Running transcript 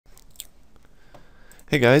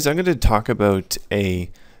Hey guys, I'm going to talk about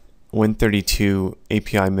a Win32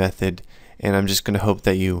 API method, and I'm just going to hope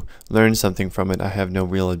that you learn something from it. I have no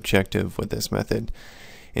real objective with this method.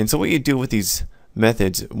 And so what you do with these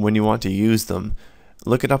methods when you want to use them,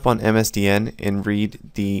 look it up on MSDN and read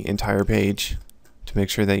the entire page to make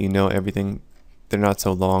sure that you know everything. They're not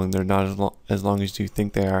so long, they're not as long as you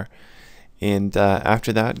think they are. And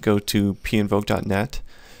after that, go to pinvoke.net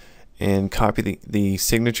and copy the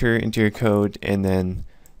signature into your code, and then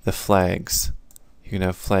the flags. You can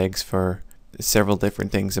have flags for several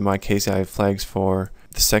different things. In my case, I have flags for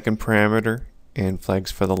the second parameter and flags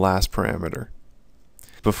for the last parameter.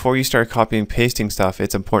 Before you start copying and pasting stuff,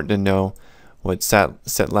 it's important to know what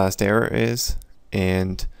SetLastError is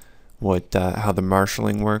and what how the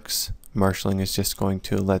marshalling works. Marshalling is just going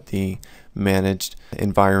to let the managed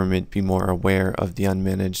environment be more aware of the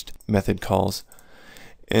unmanaged method calls.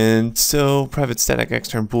 And so private static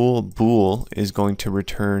extern bool is going to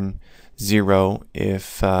return 0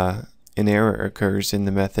 if an error occurs in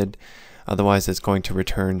the method. Otherwise, it's going to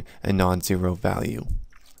return a non-zero value.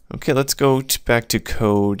 Okay, let's go back to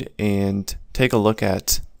code and take a look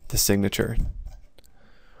at the signature.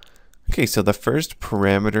 Okay, so the first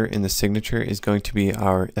parameter in the signature is going to be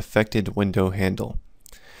our affected window handle.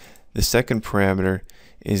 The second parameter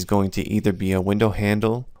is going to either be a window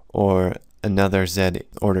handle or another Z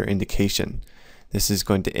order indication. This is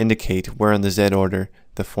going to indicate where on the Z order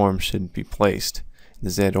the form should be placed. The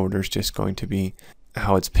Z order is just going to be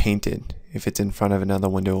how it's painted, if it's in front of another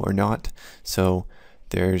window or not. So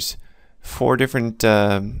there's 4 different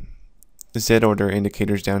Z order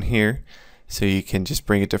indicators down here. So you can just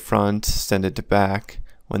bring it to front, send it to back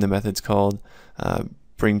when the method's called,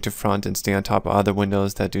 bring to front and stay on top of other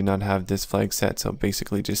windows that do not have this flag set. So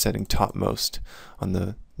basically just setting topmost on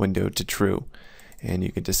the window to true, and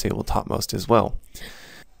you can disable topmost as well.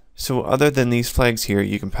 So other than these flags here,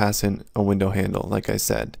 you can pass in a window handle, like I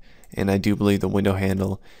said, and I do believe the window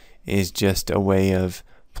handle is just a way of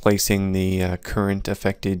placing the current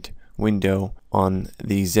affected window on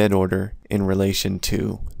the Z order in relation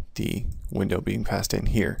to the window being passed in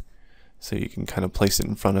here. So you can kind of place it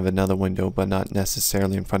in front of another window, but not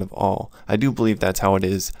necessarily in front of all. I do believe that's how it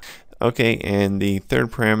is. Okay, and the third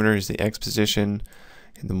parameter is the X position,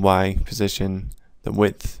 and the Y position, the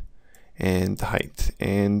width, and the height.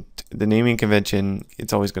 And the naming convention,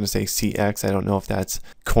 it's always going to say CX. I don't know if that's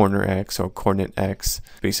corner X or coordinate X.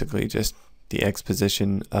 Basically just the X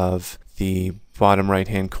position of the bottom right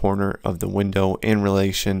hand corner of the window in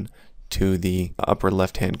relation to the upper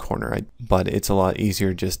left hand corner, but it's a lot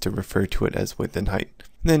easier just to refer to it as width and height.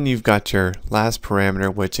 And then you've got your last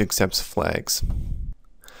parameter, which accepts flags.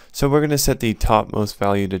 So we're going to set the topmost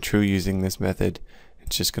value to true using this method.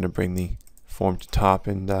 It's just going to bring the form to top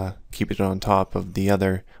and keep it on top of the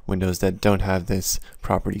other windows that don't have this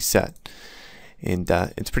property set. And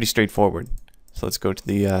it's pretty straightforward. So let's go to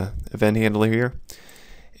the event handler here,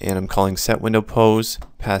 and I'm calling SetWindowPos,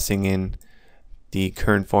 passing in the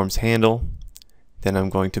current form's handle. Then I'm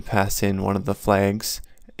going to pass in one of the flags.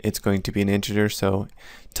 It's going to be an integer, so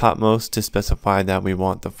topmost to specify that we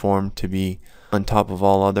want the form to be on top of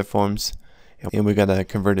all other forms. And we got to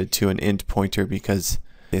convert it to an int pointer because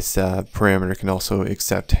this parameter can also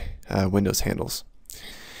accept Windows handles.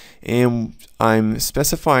 And I'm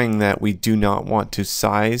specifying that we do not want to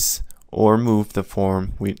size or move the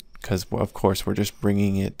form because of course we're just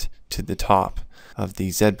bringing it to the top of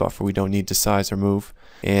the Z buffer. We don't need to size or move,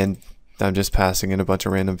 and I'm just passing in a bunch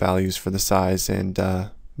of random values for the size and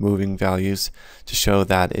moving values to show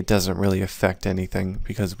that it doesn't really affect anything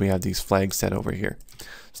because we have these flags set over here.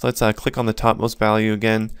 So let's click on the topmost value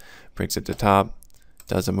again, brings it to top,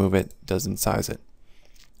 doesn't move it, doesn't size it.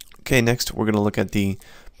 Okay, next we're going to look at the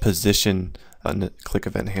position button, click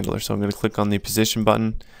event handler. So I'm going to click on the position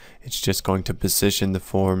button. It's just going to position the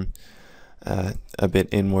form a bit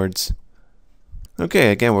inwards.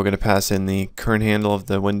 Okay, again we're going to pass in the current handle of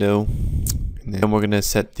the window, and then we're going to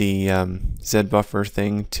set the Z buffer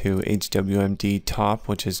thing to HWMD top,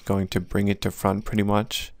 which is going to bring it to front pretty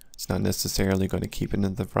much. It's not necessarily going to keep it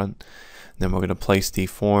in the front. And then we're going to place the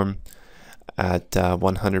form at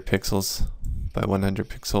 100 pixels by 100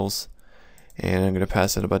 pixels, and I'm going to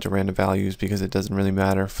pass in a bunch of random values because it doesn't really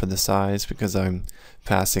matter for the size because I'm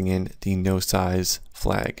passing in the no size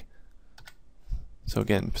flag. So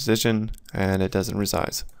again, position, and it doesn't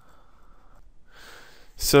resize.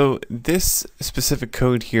 So this specific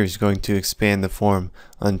code here is going to expand the form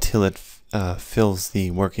until it fills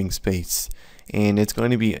the working space, and it's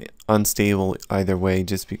going to be unstable either way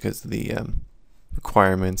just because of the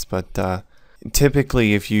requirements, but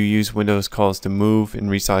Typically, if you use Windows calls to move and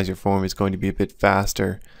resize your form, it's going to be a bit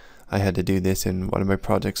faster I had to do this in one of my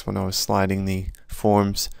projects when I was sliding the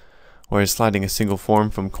forms, or I was sliding a single form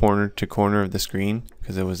from corner to corner of the screen,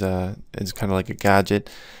 because it's kind of like a gadget,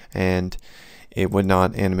 and it would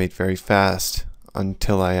not animate very fast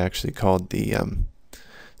until I actually called the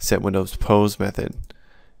SetWindowPos method.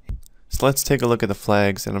 So let's take a look at the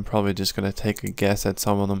flags, and I'm probably just going to take a guess at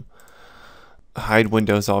some of them. Hide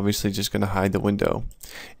window is obviously just going to hide the window,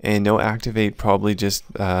 and no activate probably just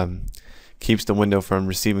keeps the window from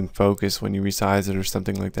receiving focus when you resize it or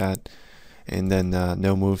something like that. And then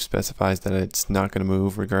no move specifies that it's not going to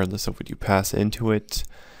move regardless of what you pass into it.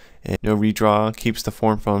 And no redraw keeps the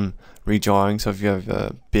form from redrawing. So if you have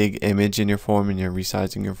a big image in your form and you're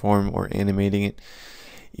resizing your form or animating it,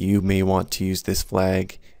 you may want to use this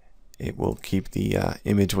flag. It will keep the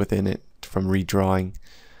image within it from redrawing.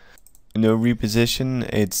 No reposition,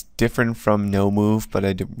 it's different from no move, but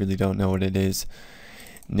I really don't know what it is.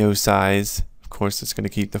 No size, of course it's going to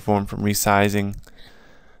keep the form from resizing.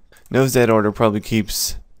 No Z order probably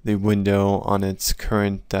keeps the window on its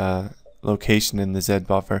current location in the Z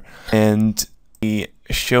buffer. And the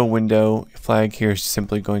show window flag here is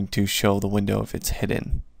simply going to show the window if it's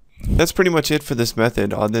hidden. That's pretty much it for this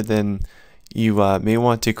method, other than you may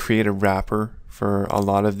want to create a wrapper for a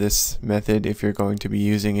lot of this method. If you're going to be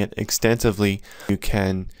using it extensively, you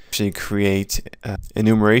can actually create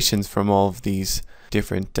enumerations from all of these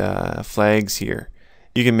different flags here.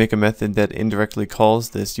 You can make a method that indirectly calls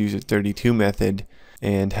this user32 method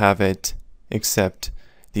and have it accept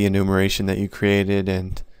the enumeration that you created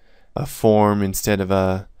and a form instead of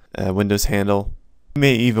a Windows handle. You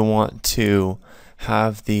may even want to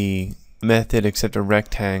have the method accept a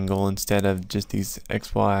rectangle instead of just these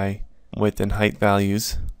XY width and height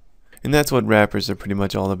values. And that's what wrappers are pretty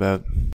much all about.